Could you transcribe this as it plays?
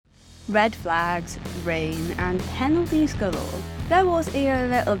red flags, rain, and penalties galore. There was a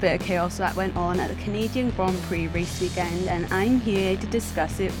little bit of chaos that went on at the Canadian Grand Prix race weekend, and I'm here to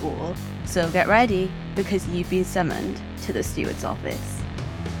discuss it all. So get ready, because you've been summoned to the Steward's office.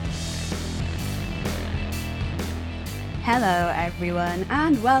 Hello everyone,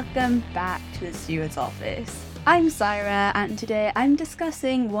 and welcome back to the Steward's office. I'm Syra, and today I'm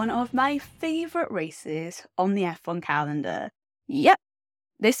discussing one of my favourite races on the F1 calendar. Yep,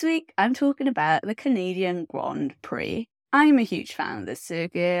 this week I'm talking about the Canadian Grand Prix. I'm a huge fan of this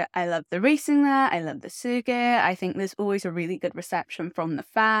circuit. I love the racing there, I love the circuit. I think there's always a really good reception from the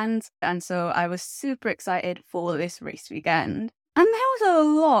fans, and so I was super excited for this race weekend. And there was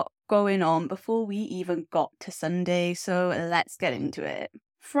a lot going on before we even got to Sunday, so let's get into it.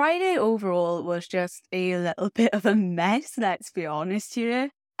 Friday overall was just a little bit of a mess, let's be honest here.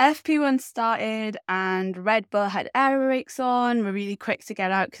 FP1 started and Red Bull had air brakes on, were really quick to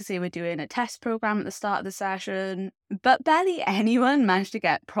get out because they were doing a test program at the start of the session. But barely anyone managed to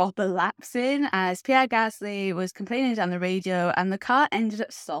get proper laps in as Pierre Gasly was complaining down the radio and the car ended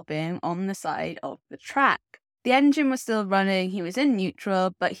up stopping on the side of the track. The engine was still running, he was in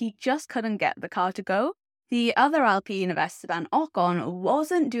neutral, but he just couldn't get the car to go. The other Alpine of Esteban Ocon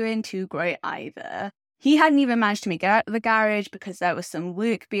wasn't doing too great either. He hadn't even managed to make it out of the garage because there was some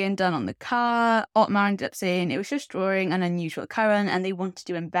work being done on the car. Otmar ended up saying it was just drawing an unusual current and they wanted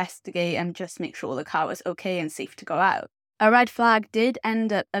to investigate and just make sure the car was okay and safe to go out. A red flag did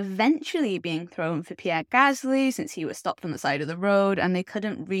end up eventually being thrown for Pierre Gasly since he was stopped on the side of the road and they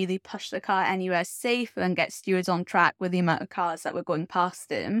couldn't really push the car anywhere safe and get stewards on track with the amount of cars that were going past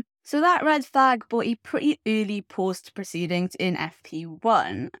him. So that red flag brought a pretty early pause to proceedings in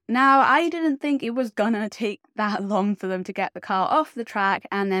FP1. Now, I didn't think it was gonna take that long for them to get the car off the track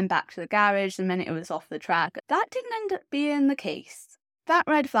and then back to the garage the minute it was off the track. That didn't end up being the case. That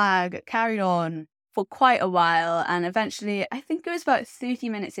red flag carried on for quite a while, and eventually, I think it was about 30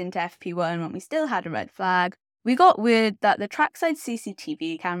 minutes into FP1 when we still had a red flag, we got word that the trackside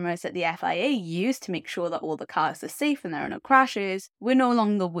CCTV cameras that the FIA used to make sure that all the cars are safe and there are no crashes were no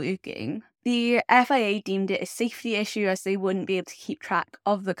longer working. The FIA deemed it a safety issue as they wouldn't be able to keep track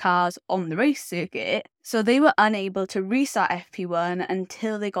of the cars on the race circuit, so they were unable to restart FP1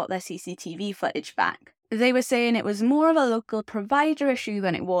 until they got their CCTV footage back. They were saying it was more of a local provider issue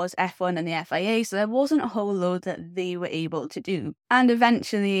than it was F1 and the FIA, so there wasn't a whole load that they were able to do. And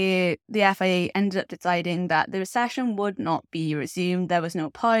eventually, the FIA ended up deciding that the session would not be resumed. There was no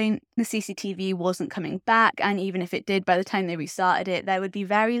point. The CCTV wasn't coming back, and even if it did, by the time they restarted it, there would be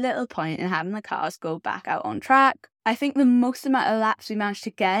very little point in having the cars go back out on track. I think the most amount of laps we managed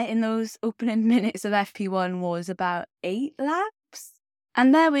to get in those opening minutes of FP1 was about 8 laps.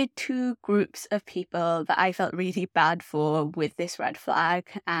 And there were two groups of people that I felt really bad for with this red flag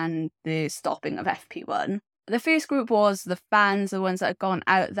and the stopping of FP1. The first group was the fans, the ones that had gone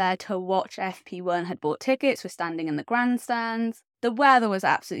out there to watch FP1, had bought tickets, were standing in the grandstands. The weather was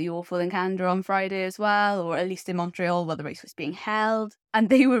absolutely awful in Canada on Friday as well, or at least in Montreal where the race was being held. And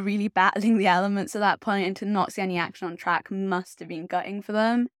they were really battling the elements at that point, and to not see any action on track must have been gutting for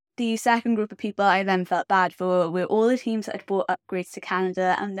them. The second group of people I then felt bad for were all the teams that had bought upgrades to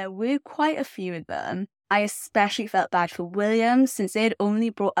Canada, and there were quite a few of them. I especially felt bad for Williams since they had only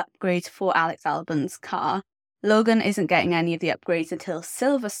brought upgrades for Alex Albon's car. Logan isn't getting any of the upgrades until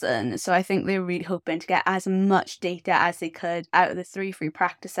Silverstone, so I think they were really hoping to get as much data as they could out of the 3 free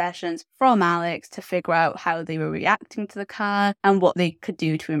practice sessions from Alex to figure out how they were reacting to the car and what they could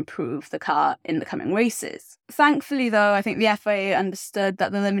do to improve the car in the coming races. Thankfully though, I think the FIA understood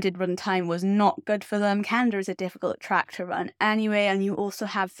that the limited run time was not good for them. Canada is a difficult track to run anyway, and you also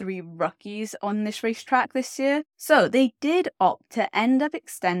have 3 rookies on this racetrack this year. So they did opt to end up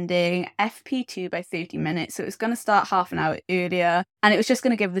extending FP2 by 30 minutes, so it was going to start half an hour earlier, and it was just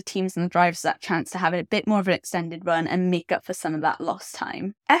going to give the teams and the drivers that chance to have a bit more of an extended run and make up for some of that lost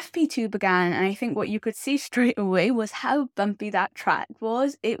time. FP2 began, and I think what you could see straight away was how bumpy that track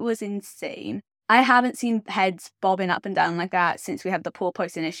was. It was insane. I haven't seen heads bobbing up and down like that since we had the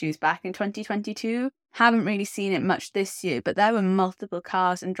porpoising issues back in 2022. Haven't really seen it much this year, but there were multiple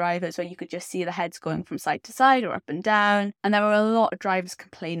cars and drivers where you could just see the heads going from side to side or up and down, and there were a lot of drivers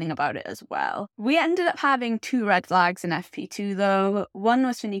complaining about it as well. We ended up having 2 red flags in FP2 though. One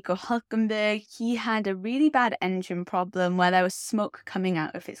was for Nico Hülkenberg. He had a really bad engine problem where there was smoke coming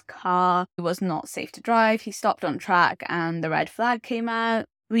out of his car. It was not safe to drive. He stopped on track and the red flag came out.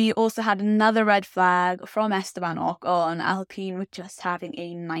 We also had another red flag from Esteban Ocon. Alpine were just having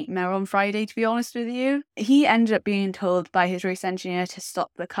a nightmare on Friday, to be honest with you. He ended up being told by his race engineer to stop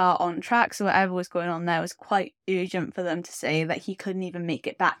the car on track, so whatever was going on there was quite urgent for them to say that he couldn't even make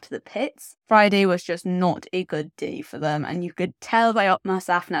it back to the pits. Friday was just not a good day for them, and you could tell by Otmar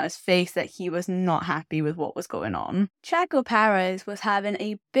Safnauer's face that he was not happy with what was going on. Checo Perez was having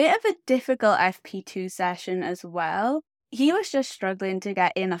a bit of a difficult FP2 session as well. He was just struggling to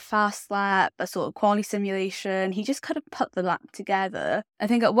get in a fast lap, a sort of quali simulation. He just couldn't put the lap together. I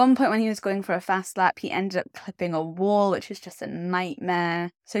think at one point when he was going for a fast lap, he ended up clipping a wall, which was just a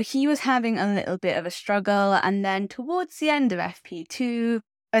nightmare. So he was having a little bit of a struggle. And then towards the end of FP2,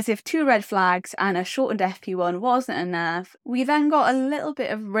 as if 2 red flags and a shortened FP1 wasn't enough, we then got a little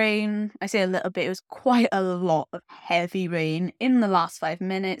bit of rain. I say a little bit, it was quite a lot of heavy rain in the last 5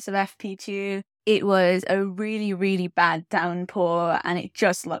 minutes of FP2. It was a really, really bad downpour and it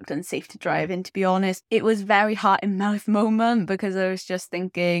just looked unsafe to drive in, to be honest. It was very heart and mouth moment because I was just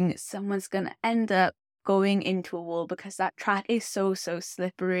thinking someone's going to end up going into a wall because that track is so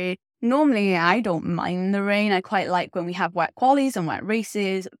slippery. Normally, I don't mind the rain. I quite like when we have wet qualies and wet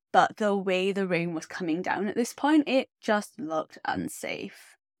races, but the way the rain was coming down at this point, it just looked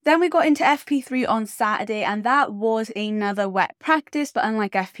unsafe. Then we got into FP3 on Saturday, and that was another wet practice, but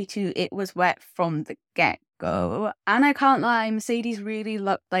unlike FP2, it was wet from the get-go. And I can't lie, Mercedes really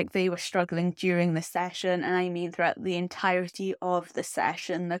looked like they were struggling during the session, and I mean throughout the entirety of the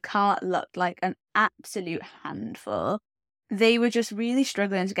session. The car looked like an absolute handful. They were just really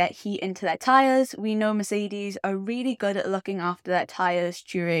struggling to get heat into their tyres. We know Mercedes are really good at looking after their tyres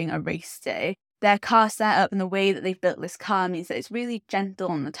during a race day. Their car setup and the way that they've built this car means that it's really gentle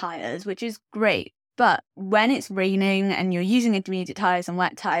on the tyres, which is great. But when it's raining and you're using intermediate tyres and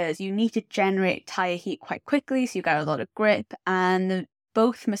wet tyres, you need to generate tyre heat quite quickly so you get a lot of grip, and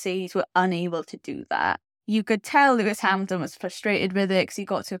both Mercedes were unable to do that. You could tell Lewis Hamilton was frustrated with it because he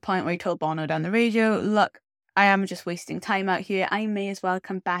got to a point where he told Bono down the radio, look, I am just wasting time out here. I may as well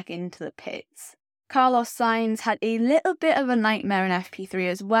come back into the pits. Carlos Sainz had a little bit of a nightmare in FP3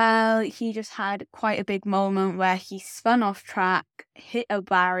 as well. He just had quite a big moment where he spun off track, hit a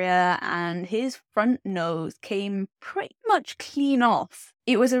barrier, and his front nose came pretty much clean off.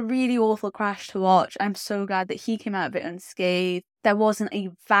 It was a really awful crash to watch. I'm so glad that he came out of it unscathed. There wasn't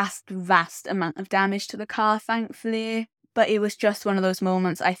a vast amount of damage to the car, thankfully. But it was just one of those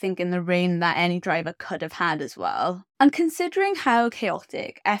moments, I think, in the rain that any driver could have had as well. And considering how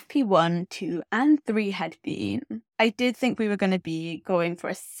chaotic FP1, 2 and 3 had been, I did think we were going to be going for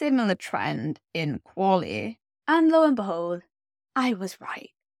a similar trend in quali. And lo and behold, I was right.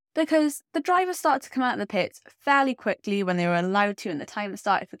 Because the drivers started to come out of the pits fairly quickly when they were allowed to in the time that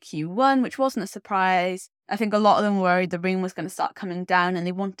started for Q1, which wasn't a surprise. I think a lot of them were worried the rain was going to start coming down and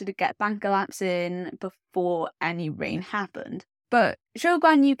they wanted to get banker laps in before any rain happened. But Zhou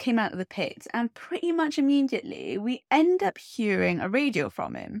Guanyu came out of the pits and pretty much immediately we end up hearing a radio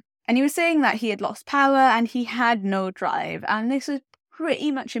from him. And he was saying that he had lost power and he had no drive. And this was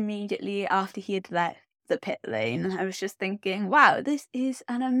pretty much immediately after he had left the pit lane. And I was just thinking, wow, this is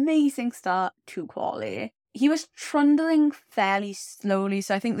an amazing start to quali. He was trundling fairly slowly,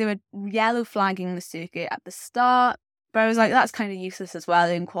 so I think they were yellow flagging the circuit at the start. But I was like, that's kind of useless as well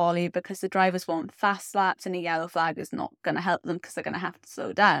in quali because the drivers want fast laps and a yellow flag is not going to help them because they're going to have to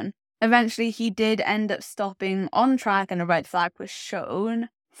slow down. Eventually, he did end up stopping on track and a red flag was shown.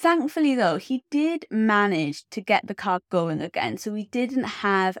 Thankfully, though, he did manage to get the car going again, so we didn't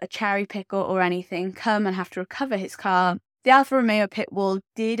have a cherry picker or anything come and have to recover his car. The Alfa Romeo pit wall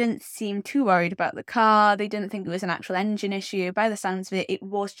didn't seem too worried about the car. They didn't think it was an actual engine issue. By the sounds of it, it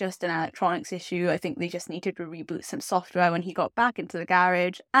was just an electronics issue. I think they just needed to reboot some software when he got back into the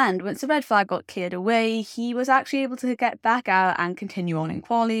garage. And once the red flag got cleared away, he was actually able to get back out and continue on in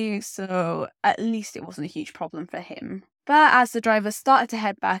quali. So at least it wasn't a huge problem for him. But as the drivers started to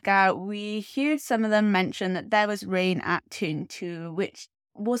head back out, we heard some of them mention that there was rain at turn 2, which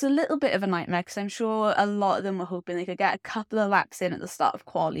was a little bit of a nightmare because I'm sure a lot of them were hoping they could get a couple of laps in at the start of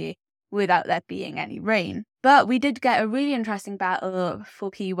quali without there being any rain. But we did get a really interesting battle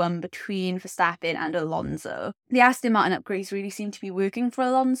for P1 between Verstappen and Alonso. The Aston Martin upgrades really seemed to be working for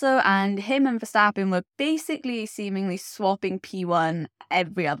Alonso, and him and Verstappen were basically seemingly swapping P1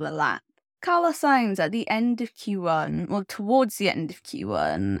 every other lap. Carlos Sainz at the end of Q1, well, towards the end of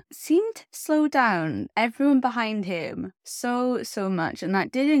Q1, seemed to slow down everyone behind him so much, and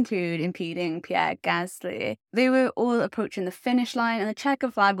that did include impeding Pierre Gasly. They were all approaching the finish line, and the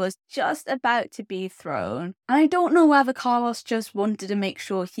checker flag was just about to be thrown. And I don't know whether Carlos just wanted to make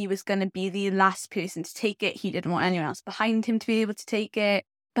sure he was going to be the last person to take it. He didn't want anyone else behind him to be able to take it.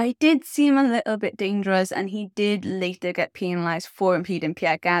 But it did seem a little bit dangerous, and he did later get penalised for impeding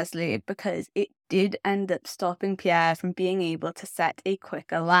Pierre Gasly because it did end up stopping Pierre from being able to set a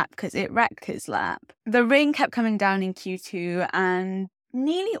quicker lap because it wrecked his lap. The rain kept coming down in Q2, and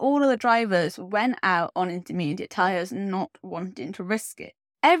nearly all of the drivers went out on intermediate tyres not wanting to risk it.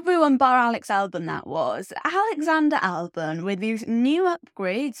 Everyone bar Alex Albon, that was. Alexander Albon, with these new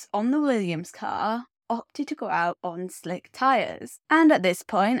upgrades on the Williams car, opted to go out on slick tyres. And at this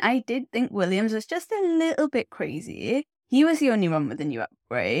point, I did think Williams was just a little bit crazy. He was the only one with the new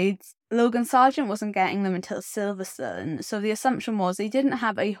upgrades. Logan Sargent wasn't getting them until Silverstone, so the assumption was they didn't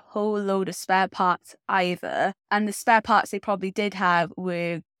have a whole load of spare parts either, and the spare parts they probably did have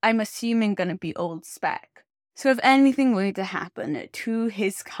were, I'm assuming, going to be old spec. So if anything were to happen to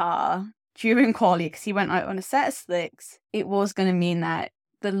his car during quali, because he went out on a set of slicks, it was going to mean that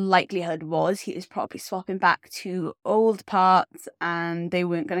the likelihood was he was probably swapping back to old parts and they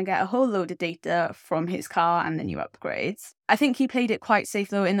weren't going to get a whole load of data from his car and the new upgrades. I think he played it quite safe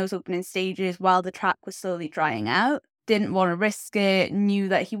though in those opening stages while the track was slowly drying out. Didn't want to risk it, knew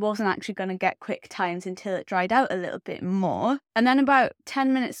that he wasn't actually going to get quick times until it dried out a little bit more. And then about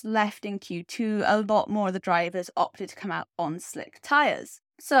 10 minutes left in Q2, a lot more of the drivers opted to come out on slick tyres.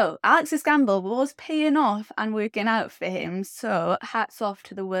 So Alex's gamble was paying off and working out for him, so hats off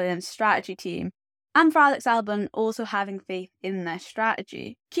to the Williams strategy team. And for Alex Albon also having faith in their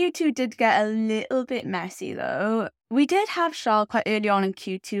strategy. Q2 did get a little bit messy though. We did have Charles quite early on in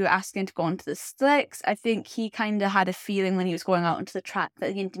Q2 asking to go onto the slicks. I think he kind of had a feeling when he was going out onto the track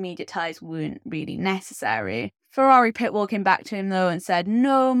that the intermediate tyres weren't really necessary. Ferrari pitwall came back to him though and said,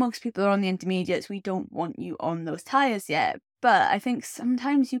 no, most people are on the intermediates, we don't want you on those tyres yet. But I think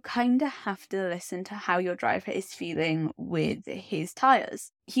sometimes you kind of have to listen to how your driver is feeling with his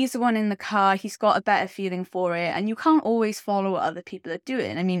tyres. He's the one in the car, he's got a better feeling for it, and you can't always follow what other people are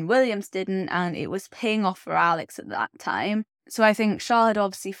doing. I mean, Williams didn't, and it was paying off for Alex at that time. So I think Charles had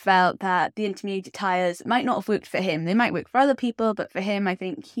obviously felt that the intermediate tyres might not have worked for him. They might work for other people, but for him, I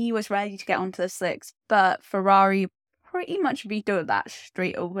think he was ready to get onto the slicks. But Ferrari pretty much vetoed that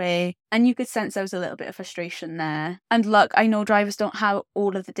straight away, and you could sense there was a little bit of frustration there. And look, I know drivers don't have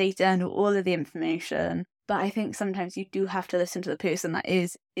all of the data and all of the information, but I think sometimes you do have to listen to the person that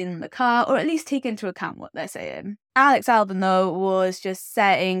is in the car, or at least take into account what they're saying. Alex Albon, though, was just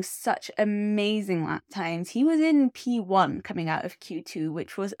setting such amazing lap times. He was in P1 coming out of Q2,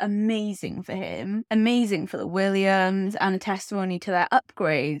 which was amazing for him, amazing for the Williams, and a testimony to their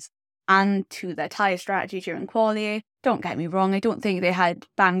upgrades and to their tyre strategy during quali. Don't get me wrong, I don't think they had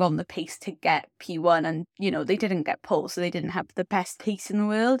bang on the pace to get P1, and, they didn't get pole, so they didn't have the best pace in the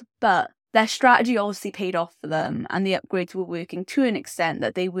world, but their strategy obviously paid off for them, and the upgrades were working to an extent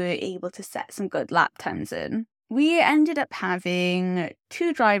that they were able to set some good lap times in. We ended up having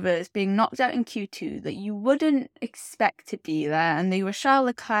two drivers being knocked out in Q2 that you wouldn't expect to be there, and they were Charles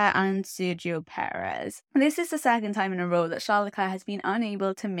Leclerc and Sergio Perez. And this is the second time in a row that Charles Leclerc has been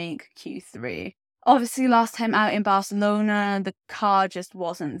unable to make Q3. Obviously, last time out in Barcelona, the car just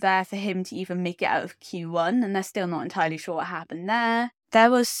wasn't there for him to even make it out of Q1, and they're still not entirely sure what happened there.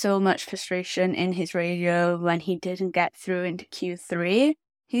 There was so much frustration in his radio when he didn't get through into Q3.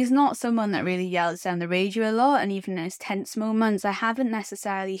 He's not someone that really yells down the radio a lot, and even in his tense moments, I haven't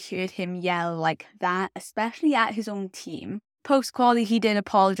necessarily heard him yell like that, especially at his own team. Post-quali, he did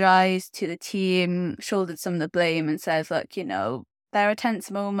apologise to the team, shouldered some of the blame and says, look, there are tense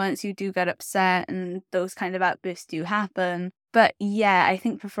moments, you do get upset, and those kind of outbursts do happen. But yeah, I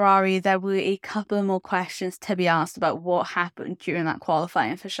think for Ferrari, there were a couple more questions to be asked about what happened during that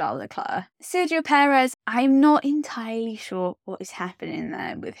qualifying for Charles Leclerc. Sergio Perez, I'm not entirely sure what is happening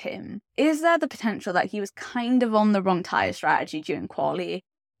there with him. Is there the potential that he was kind of on the wrong tyre strategy during quali?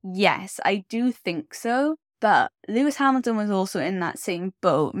 Yes, I do think so. But Lewis Hamilton was also in that same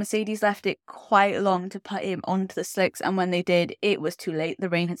boat. Mercedes left it quite long to put him onto the slicks, and when they did, it was too late. The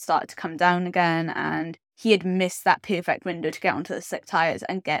rain had started to come down again, and he had missed that perfect window to get onto the slick tyres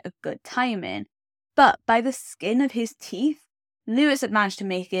and get a good time in. But by the skin of his teeth, Lewis had managed to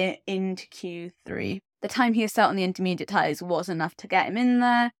make it into Q3. The time he was set on the intermediate tyres was enough to get him in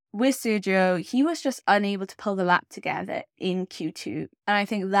there. With Sergio, he was just unable to pull the lap together in Q2, and I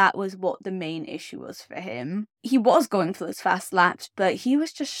think that was what the main issue was for him. He was going for those fast laps, but he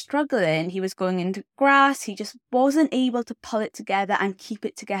was just struggling. He was going into grass, he just wasn't able to pull it together and keep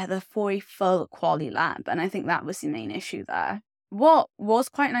it together for a full quali lap, and I think that was the main issue there. What was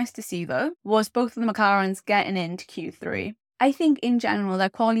quite nice to see though, was both of the McLarens getting into Q3. I think in general their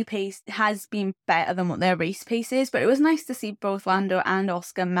quali pace has been better than what their race pace is, but it was nice to see both Lando and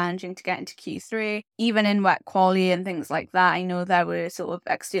Oscar managing to get into Q3, even in wet quali and things like that. I know there were sort of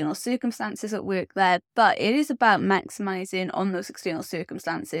external circumstances at work there, but it is about maximising on those external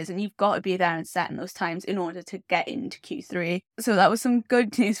circumstances, and you've got to be there and setting those times in order to get into Q3. So that was some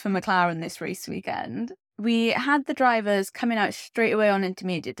good news for McLaren this race weekend. We had the drivers coming out straight away on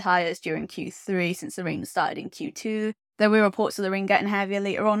intermediate tyres during Q3 since the rain started in Q2. There were reports of the rain getting heavier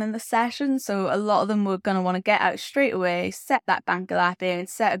later on in the session, so a lot of them were going to want to get out straight away, set that banker lap in,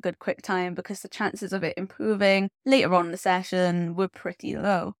 set a good quick time, because the chances of it improving later on in the session were pretty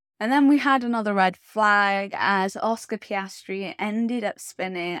low. And then we had another red flag as Oscar Piastri ended up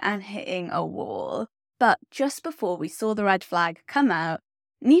spinning and hitting a wall. But just before we saw the red flag come out,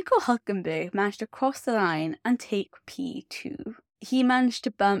 Nico Hülkenberg managed to cross the line and take P2. He managed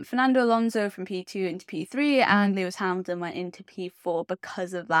to bump Fernando Alonso from P2 into P3, and Lewis Hamilton went into P4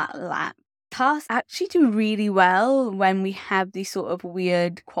 because of that lap. Haas actually do really well when we have these sort of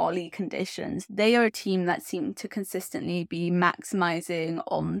weird quali conditions. They are a team that seem to consistently be maximising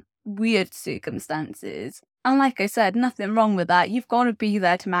on weird circumstances. And like I said, nothing wrong with that. You've got to be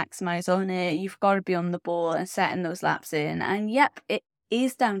there to maximise on it. You've got to be on the ball and setting those laps in. And yep, it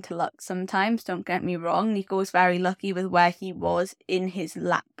is down to luck sometimes, don't get me wrong. Nico was very lucky with where he was in his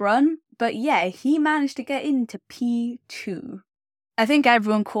lap run. But yeah, he managed to get into P2. I think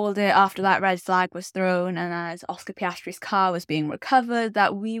everyone called it after that red flag was thrown and as Oscar Piastri's car was being recovered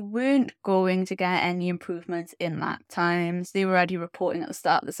that we weren't going to get any improvements in lap times. They were already reporting at the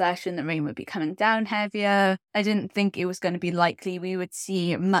start of the session that rain would be coming down heavier. I didn't think it was going to be likely we would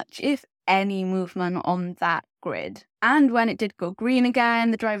see much, if any, movement on that grid. And when it did go green again,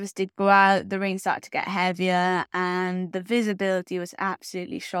 the drivers did go out, the rain started to get heavier, and the visibility was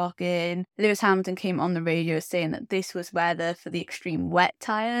absolutely shocking. Lewis Hamilton came on the radio saying that this was weather for the extreme wet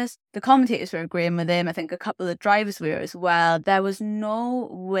tyres. The commentators were agreeing with him. I think a couple of the drivers were as well. There was no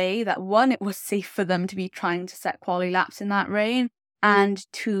way that, one, it was safe for them to be trying to set quali laps in that rain, and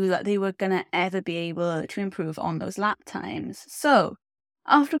two, that they were going to ever be able to improve on those lap times. So,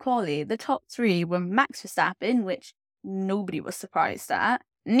 after quali, the top three were Max Verstappen, which nobody was surprised at.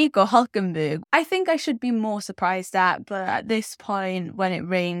 Nico Hülkenberg, I think I should be more surprised at, but at this point, when it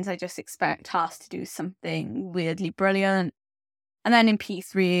rains, I just expect Haas to do something weirdly brilliant. And then in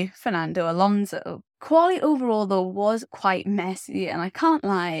P3, Fernando Alonso. Quali overall, though, was quite messy, and I can't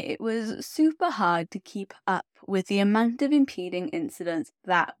lie, it was super hard to keep up with the amount of impeding incidents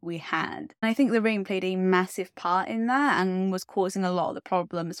that we had. And I think the rain played a massive part in that and was causing a lot of the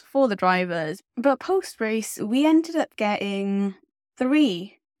problems for the drivers. But post-race, we ended up getting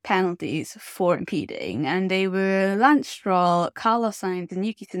 3 penalties for impeding, and they were Lance Stroll, Carlos Sainz and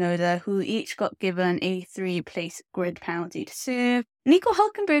Yuki Tsunoda, who each got given a 3-place grid penalty to serve. Nico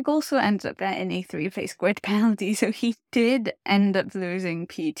Hülkenberg also ended up getting a 3-place grid penalty, so he did end up losing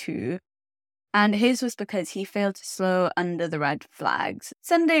P2. And his was because he failed to slow under the red flags.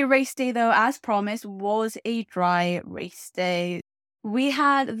 Sunday race day, though, as promised, was a dry race day. We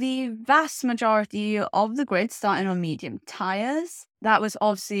had the vast majority of the grid starting on medium tyres. That was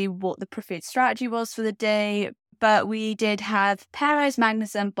obviously what the preferred strategy was for the day, but we did have Perez,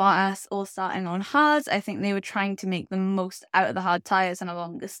 Magnussen, Bottas all starting on hards. I think they were trying to make the most out of the hard tyres on a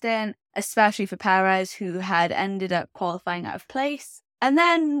longer stint, especially for Perez, who had ended up qualifying out of place. And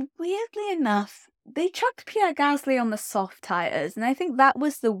then, weirdly enough, they chucked Pierre Gasly on the soft tyres, and I think that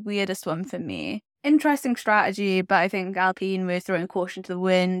was the weirdest one for me. Interesting strategy, but I think Alpine were throwing caution to the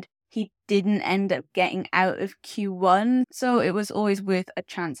wind. He didn't end up getting out of Q1, so it was always worth a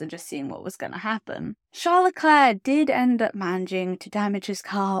chance of just seeing what was going to happen. Charles Leclerc did end up managing to damage his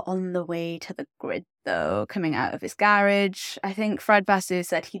car on the way to the grid, though, coming out of his garage. I think Fred Vasseur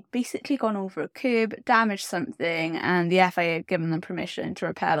said he'd basically gone over a curb, damaged something, and the FIA had given them permission to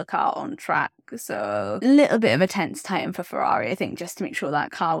repair the car on track. So, a little bit of a tense time for Ferrari, I think, just to make sure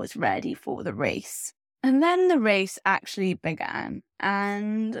that car was ready for the race. And then the race actually began,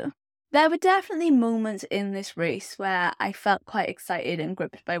 and there were definitely moments in this race where I felt quite excited and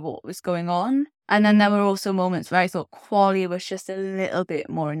gripped by what was going on. And then there were also moments where I thought quali was just a little bit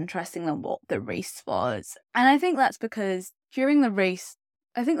more interesting than what the race was. And I think that's because during the race,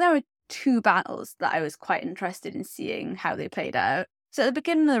 I think there were 2 battles that I was quite interested in seeing how they played out. So at the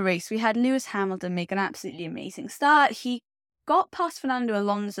beginning of the race, we had Lewis Hamilton make an absolutely amazing start. He got past Fernando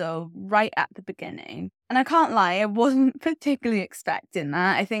Alonso right at the beginning. And I can't lie, I wasn't particularly expecting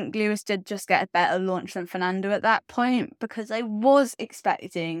that. I think Lewis did just get a better launch than Fernando at that point, because I was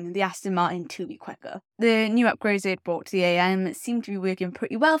expecting the Aston Martin to be quicker. The new upgrades they'd brought to the AM seemed to be working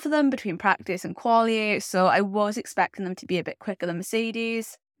pretty well for them between practice and quali, so I was expecting them to be a bit quicker than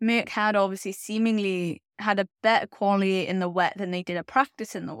Mercedes. Merc had obviously seemingly had a better quality in the wet than they did a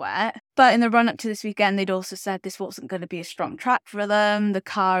practice in the wet. But in the run-up to this weekend, they'd also said this wasn't going to be a strong track for them. The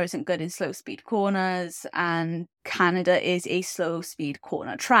car isn't good in slow-speed corners, and Canada is a slow-speed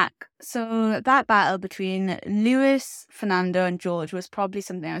corner track. So that battle between Lewis, Fernando and George was probably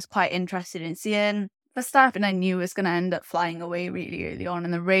something I was quite interested in seeing. Verstappen, I knew, was going to end up flying away really early on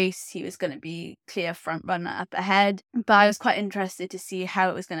in the race. He was going to be clear front runner up ahead. But I was quite interested to see how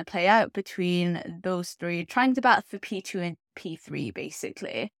it was going to play out between those three, trying to battle for P2 and P3,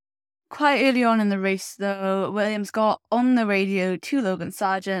 basically. Quite early on in the race, though, Williams got on the radio to Logan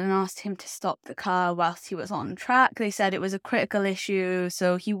Sargent and asked him to stop the car whilst he was on track. They said it was a critical issue,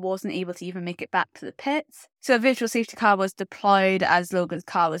 so he wasn't able to even make it back to the pits. So a virtual safety car was deployed as Logan's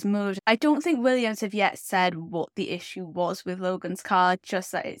car was moved. I don't think Williams have yet said what the issue was with Logan's car,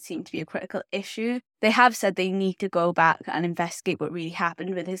 just that it seemed to be a critical issue. They have said they need to go back and investigate what really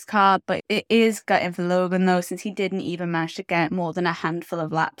happened with his car, but it is gutting for Logan though, since he didn't even manage to get more than a handful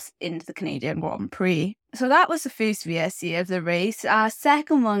of laps into the Canadian Grand Prix. So that was the first VSC of the race. Our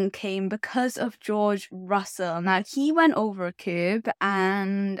second one came because of George Russell. Now, he went over a curb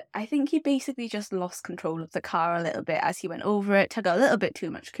and I think he basically just lost control of the car a little bit as he went over it, took a little bit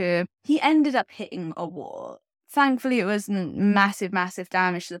too much curb. He ended up hitting a wall. Thankfully, it wasn't massive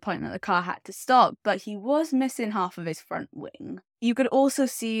damage to the point that the car had to stop, but he was missing half of his front wing. You could also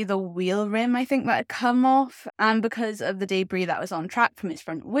see the wheel rim, I think, that had come off, and because of the debris that was on track from his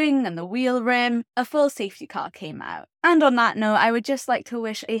front wing and the wheel rim, a full safety car came out. And on that note, I would just like to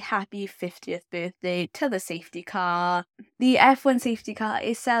wish a happy 50th birthday to the safety car. The F1 safety car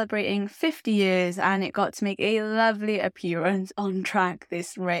is celebrating 50 years, and it got to make a lovely appearance on track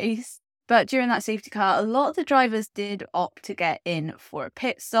this race. But during that safety car, a lot of the drivers did opt to get in for a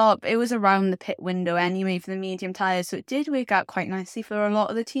pit stop. It was around the pit window anyway for the medium tyres, so it did work out quite nicely for a lot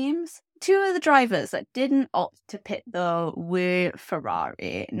of the teams. Two of the drivers that didn't opt to pit, though, were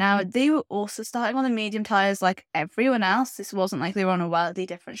Ferrari. Now, they were also starting on the medium tyres like everyone else. This wasn't like they were on a wildly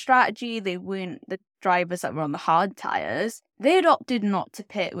different strategy. They weren't the drivers that were on the hard tyres. They had opted not to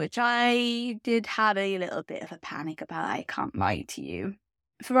pit, which I did have a little bit of a panic about, I can't lie to you.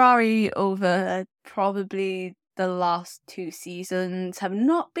 Ferrari, over probably the last 2 seasons, have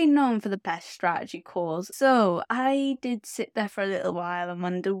not been known for the best strategy calls. So I did sit there for a little while and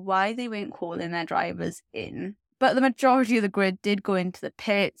wonder why they weren't calling their drivers in. But the majority of the grid did go into the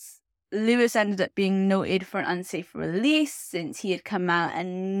pits. Lewis ended up being noted for an unsafe release since he had come out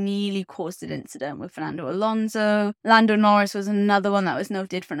and nearly caused an incident with Fernando Alonso. Lando Norris was another one that was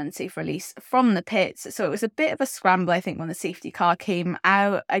noted for an unsafe release from the pits. So it was a bit of a scramble, I think, when the safety car came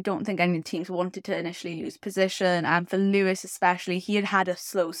out. I don't think any of the teams wanted to initially lose position. And for Lewis especially, he had had a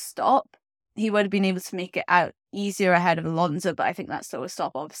slow stop. He would have been able to make it out easier ahead of Alonso, but I think that slower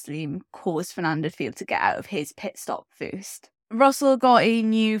stop obviously caused Fernando to be able to get out of his pit stop first. Russell got a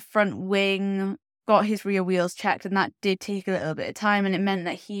new front wing, got his rear wheels checked, and that did take a little bit of time, and it meant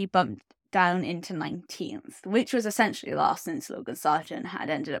that he bumped down into 19th, which was essentially last since Logan Sargent had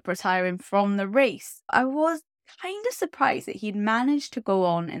ended up retiring from the race. I was kind of surprised that he'd managed to go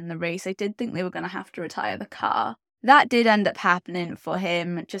on in the race. I did think they were going to have to retire the car. That did end up happening for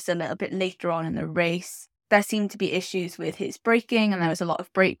him just a little bit later on in the race. There seemed to be issues with his braking and there was a lot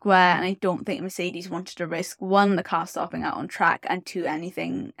of brake wear, and I don't think Mercedes wanted to risk, 1, the car stopping out on track, and 2,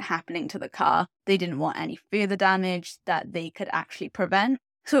 anything happening to the car. They didn't want any further damage that they could actually prevent.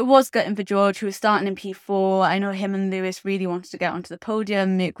 So it was gutting for George, who was starting in P4. I know him and Lewis really wanted to get onto the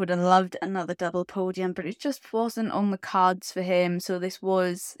podium. Mick would have loved another double podium, but it just wasn't on the cards for him. So this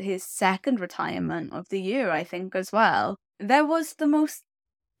was his second retirement of the year, I think, as well. There was the most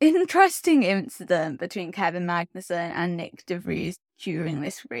interesting incident between Kevin Magnussen and Nick de Vries during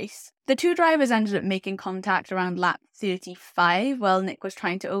this race. The two drivers ended up making contact around lap 35 while Nick was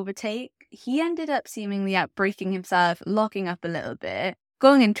trying to overtake. He ended up seemingly outbraking himself, locking up a little bit,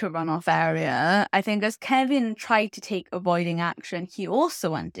 going into a runoff area. I think as Kevin tried to take avoiding action, he also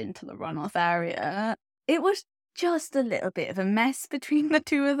went into the runoff area. It was just a little bit of a mess between the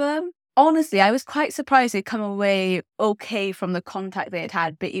two of them. Honestly, I was quite surprised they'd come away okay from the contact they had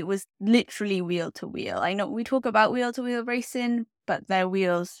had, but it was literally wheel to wheel. I know we talk about wheel to wheel racing, but their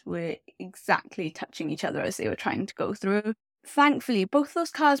wheels were exactly touching each other as they were trying to go through. Thankfully, both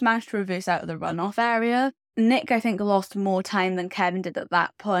those cars managed to reverse out of the runoff area. Nick, I think, lost more time than Kevin did at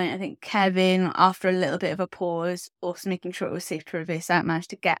that point. I think Kevin, after a little bit of a pause, also making sure it was safe to reverse out, managed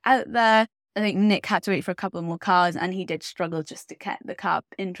to get out there. I think Nick had to wait for a couple more cars, and he did struggle just to get the car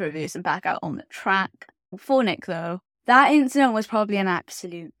into reverse and back out on the track. For Nick, though, that incident was probably an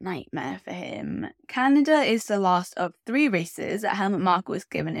absolute nightmare for him. Canada is the last of 3 races that Helmut Marko was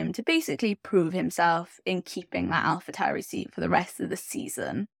given him to basically prove himself in keeping that AlphaTauri seat for the rest of the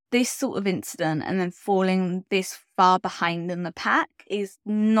season. This sort of incident and then falling this far behind in the pack is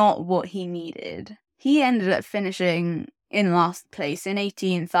not what he needed. He ended up finishing in last place, in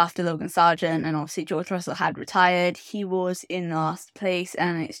 18th after Logan Sargent, and obviously George Russell had retired. He was in last place,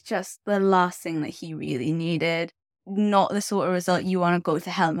 and it's just the last thing that he really needed. Not the sort of result you want to go to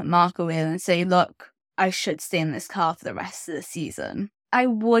Helmut Marko with and say, look, I should stay in this car for the rest of the season. I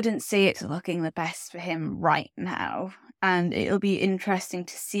wouldn't say it's looking the best for him right now. And it'll be interesting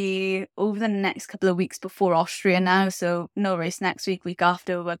to see over the next couple of weeks before Austria now. So no race next week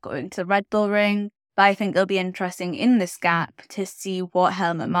after, we're going to the Red Bull Ring. But I think it'll be interesting in this gap to see what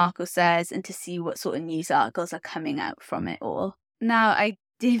Helmut Marko says and to see what sort of news articles are coming out from it all. Now, I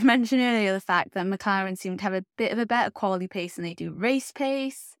did mention earlier the fact that McLaren seem to have a bit of a better quality pace than they do race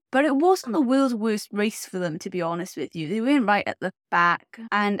pace. But it wasn't the world's worst race for them, to be honest with you. They went right at the back,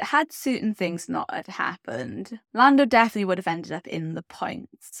 and had certain things not had happened, Lando definitely would have ended up in the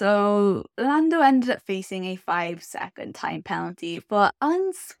points. So Lando ended up facing a 5-second time penalty for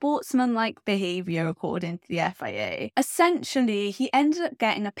unsportsmanlike behaviour, according to the FIA. Essentially, he ended up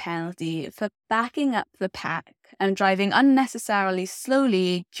getting a penalty for backing up the pack and driving unnecessarily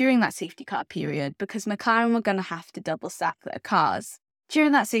slowly during that safety car period, because McLaren were going to have to double stack their cars.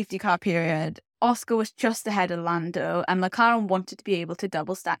 During that safety car period, Oscar was just ahead of Lando, and McLaren wanted to be able to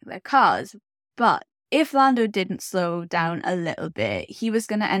double stack their cars. But if Lando didn't slow down a little bit, he was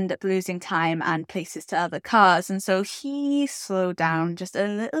going to end up losing time and places to other cars. And so he slowed down just a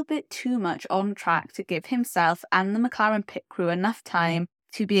little bit too much on track to give himself and the McLaren pit crew enough time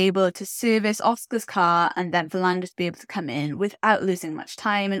to be able to service Oscar's car, and then for Lando to be able to come in without losing much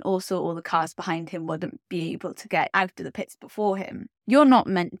time, and also all the cars behind him wouldn't be able to get out of the pits before him. You're not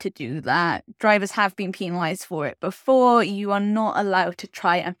meant to do that. Drivers have been penalised for it before. You are not allowed to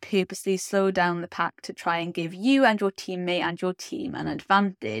try and purposely slow down the pack to try and give you and your teammate and your team an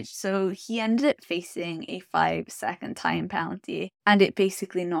advantage. So he ended up facing a 5-second time penalty, and it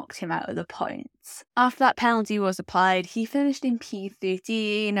basically knocked him out of the points. After that penalty was applied, he finished in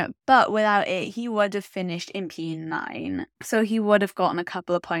P13, but without it, he would have finished in P9. So he would have gotten a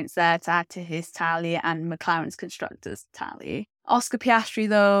couple of points there to add to his tally and McLaren's constructors' tally. Oscar Piastri,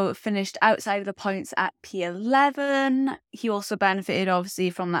 though, finished outside of the points at P11. He also benefited, obviously,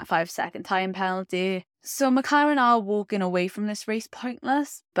 from that 5-second time penalty. So McLaren are walking away from this race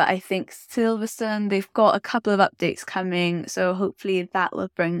pointless, but I think Silverstone, they've got a couple of updates coming, so hopefully that will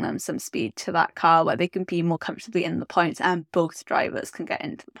bring them some speed to that car where they can be more comfortably in the points and both drivers can get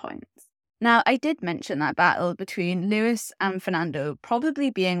into the points. Now, I did mention that battle between Lewis and Fernando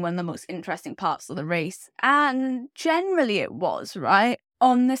probably being one of the most interesting parts of the race, and generally it was, right?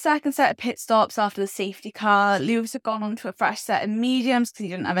 On the second set of pit stops after the safety car, Lewis had gone on to a fresh set of mediums because he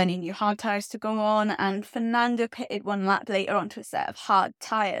didn't have any new hard tyres to go on, and Fernando pitted one lap later onto a set of hard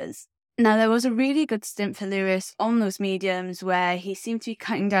tyres. Now, there was a really good stint for Lewis on those mediums where he seemed to be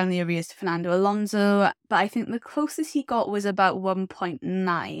cutting down the arrears to Fernando Alonso, but I think the closest he got was about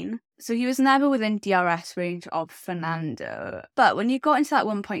 1.9. So he was never within DRS range of Fernando. But when you got into that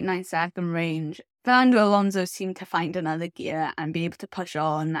 1.9 second range, Fernando Alonso seemed to find another gear and be able to push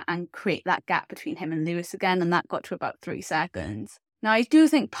on and create that gap between him and Lewis again, and that got to about 3 seconds. Now, I do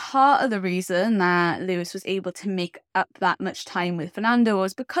think part of the reason that Lewis was able to make up that much time with Fernando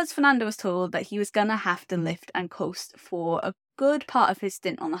was because Fernando was told that he was going to have to lift and coast for a good part of his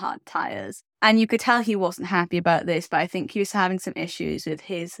stint on the hard tyres. And you could tell he wasn't happy about this, but I think he was having some issues with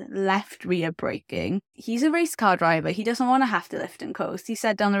his left rear braking. He's a race car driver. He doesn't want to have to lift and coast. He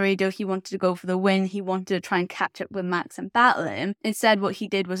said down the radio he wanted to go for the win. He wanted to try and catch up with Max and battle him. Instead, what he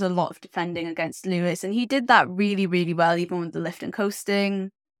did was a lot of defending against Lewis, and he did that really, really well, even with the lift and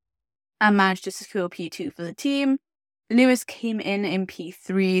coasting, and managed to secure P2 for the team. Lewis came in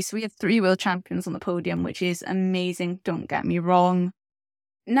P3, so we had 3 world champions on the podium, which is amazing, don't get me wrong.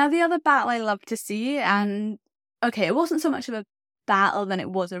 Now, the other battle I love to see, and okay, it wasn't so much of a battle than it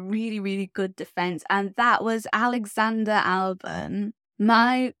was a really, really good defense, and that was Alexander Albon.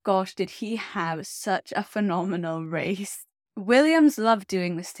 My gosh, did he have such a phenomenal race. Williams love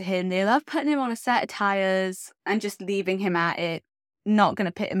doing this to him. They love putting him on a set of tyres and just leaving him at it. Not going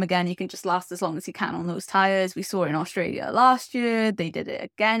to pit him again. You can just last as long as you can on those tyres. We saw it in Australia last year. They did it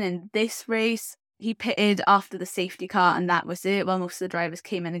again in this race. He pitted after the safety car and that was it, while most of the drivers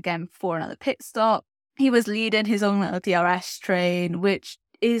came in again for another pit stop. He was leading his own little DRS train, which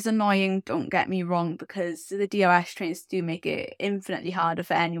is annoying, don't get me wrong, because the DRS trains do make it infinitely harder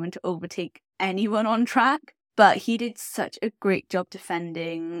for anyone to overtake anyone on track. But he did such a great job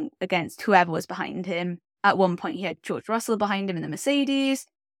defending against whoever was behind him. At one point, he had George Russell behind him in the Mercedes.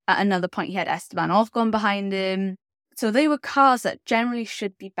 At another point, he had Esteban Ocon behind him. So they were cars that generally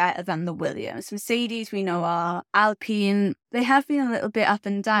should be better than the Williams. Mercedes, we know, are Alpine. They have been a little bit up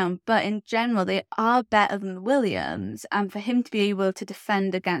and down, but in general, they are better than the Williams. And for him to be able to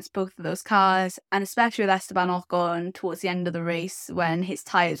defend against both of those cars, and especially with Esteban Ocon towards the end of the race when his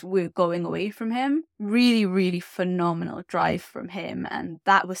tyres were going away from him, really, really phenomenal drive from him. And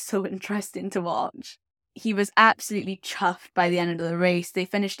that was so interesting to watch. He was absolutely chuffed by the end of the race. They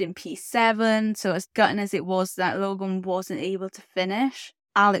finished in P7, so as gutting as it was that Logan wasn't able to finish,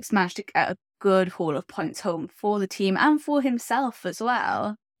 Alex managed to get a good haul of points home for the team and for himself as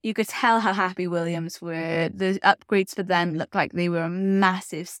well. You could tell how happy Williams were. The upgrades for them looked like they were a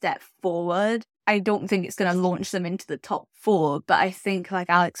massive step forward. I don't think it's going to launch them into the top 4, but I think, like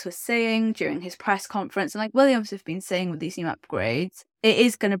Alex was saying during his press conference, and like Williams have been saying with these new upgrades, it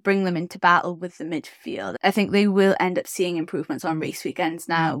is going to bring them into battle with the midfield. I think they will end up seeing improvements on race weekends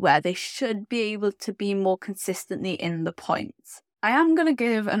now, where they should be able to be more consistently in the points. I am going to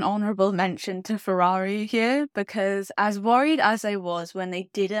give an honourable mention to Ferrari here, because as worried as I was when they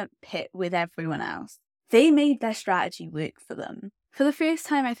didn't pit with everyone else, they made their strategy work for them. For the first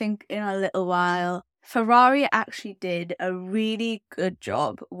time, I think, in a little while, Ferrari actually did a really good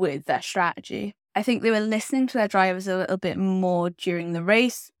job with their strategy. I think they were listening to their drivers a little bit more during the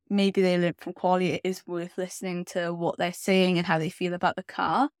race. Maybe they learned from quali. It is worth listening to what they're saying and how they feel about the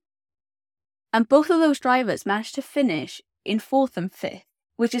car. And both of those drivers managed to finish in 4th and 5th,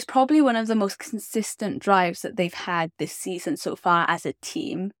 which is probably one of the most consistent drives that they've had this season so far as a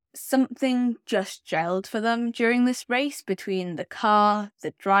team. Something just gelled for them during this race between the car,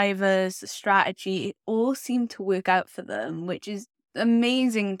 the drivers, the strategy. It all seemed to work out for them, which is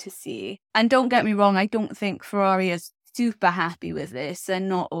amazing to see. And don't get me wrong, I don't think Ferrari is super happy with this. They're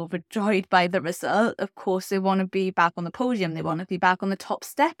not overjoyed by the result. Of course, they want to be back on the podium. They want to be back on the top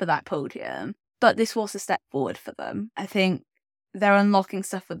step of that podium. But this was a step forward for them. I think they're unlocking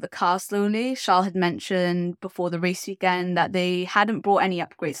stuff with the car slowly. Charles had mentioned before the race weekend that they hadn't brought any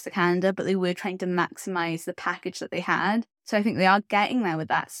upgrades to Canada, but they were trying to maximise the package that they had. So I think they are getting there with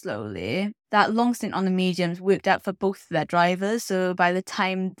that slowly. That long stint on the mediums worked out for both of their drivers. So by the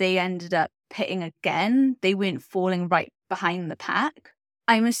time they ended up pitting again, they weren't falling right behind the pack.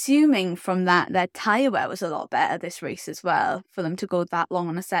 I'm assuming from that their tyre wear was a lot better this race as well, for them to go that long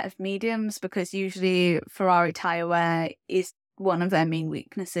on a set of mediums, because usually Ferrari tyre wear is one of their main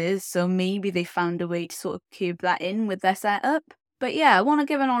weaknesses, so maybe they found a way to sort of cube that in with their setup. But yeah, I want to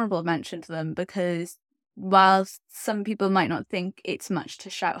give an honourable mention to them, because whilst some people might not think it's much to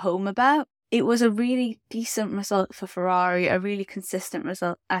shout home about, it was a really decent result for Ferrari, a really consistent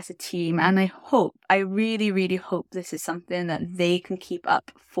result as a team, and I really, really hope this is something that they can keep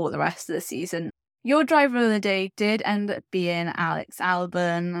up for the rest of the season. Your driver of the day did end up being Alex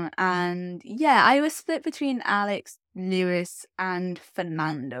Albon, and yeah, I was split between Alex, Lewis and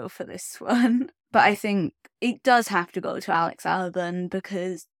Fernando for this one. But I think it does have to go to Alex Albon,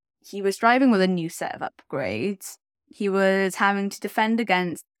 because he was driving with a new set of upgrades. He was having to defend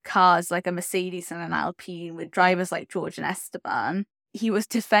against cars like a Mercedes and an Alpine with drivers like George and Esteban. He was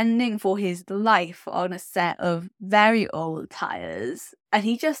defending for his life on a set of very old tyres, and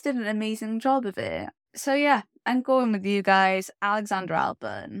he just did an amazing job of it. So yeah, I'm going with you guys, Alexander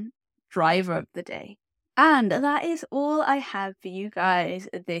Albon, driver of the day. And that is all I have for you guys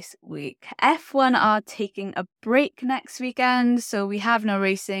this week. F1 are taking a break next weekend, so we have no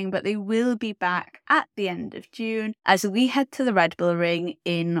racing, but they will be back at the end of June as we head to the Red Bull Ring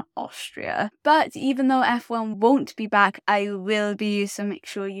in Austria. But even though F1 won't be back, I will be, so make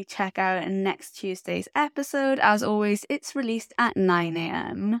sure you check out next Tuesday's episode. As always, it's released at 9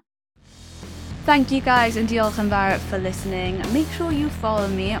 a.m. Thank you guys and diolch yn fawr for listening. Make sure you follow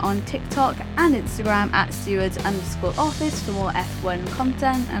me on TikTok and Instagram at stewards_office for more F1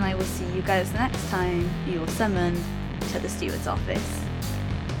 content, and I will see you guys next time you're summoned to the Stewards office.